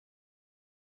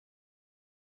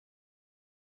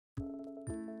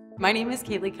My name is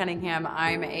Kaylee Cunningham.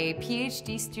 I'm a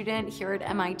PhD student here at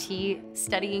MIT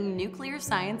studying nuclear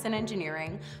science and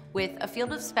engineering with a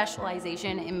field of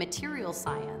specialization in material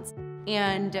science.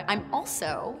 And I'm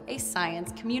also a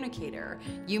science communicator.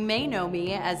 You may know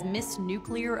me as Miss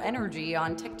Nuclear Energy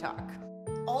on TikTok.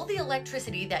 All the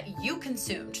electricity that you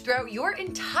consumed throughout your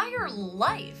entire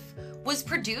life was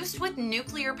produced with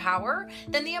nuclear power,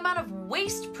 then the amount of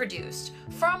waste produced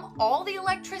from all the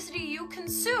electricity you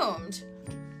consumed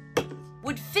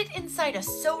would fit inside a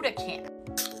soda can.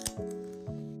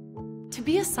 To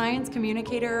be a science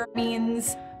communicator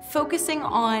means focusing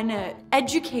on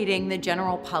educating the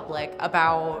general public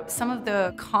about some of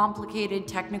the complicated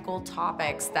technical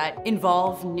topics that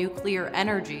involve nuclear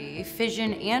energy,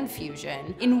 fission and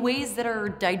fusion, in ways that are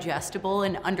digestible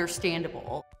and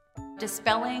understandable.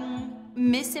 Dispelling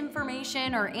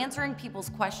misinformation or answering people's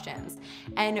questions.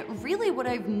 And really what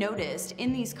I've noticed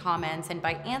in these comments and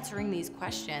by answering these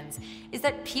questions is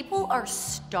that people are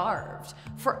starved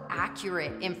for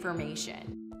accurate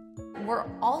information. We're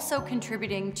also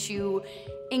contributing to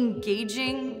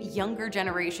engaging younger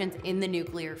generations in the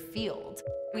nuclear field.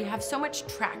 We have so much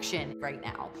traction right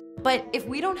now. But if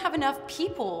we don't have enough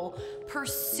people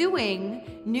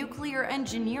pursuing nuclear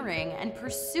engineering and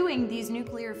pursuing these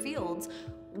nuclear fields,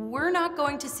 we're not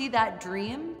going to see that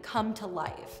dream come to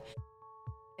life.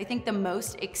 I think the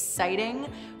most exciting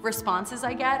responses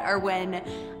I get are when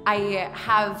I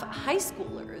have high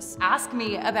schoolers ask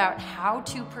me about how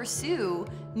to pursue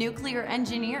nuclear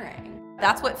engineering.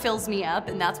 That's what fills me up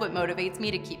and that's what motivates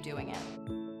me to keep doing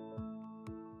it.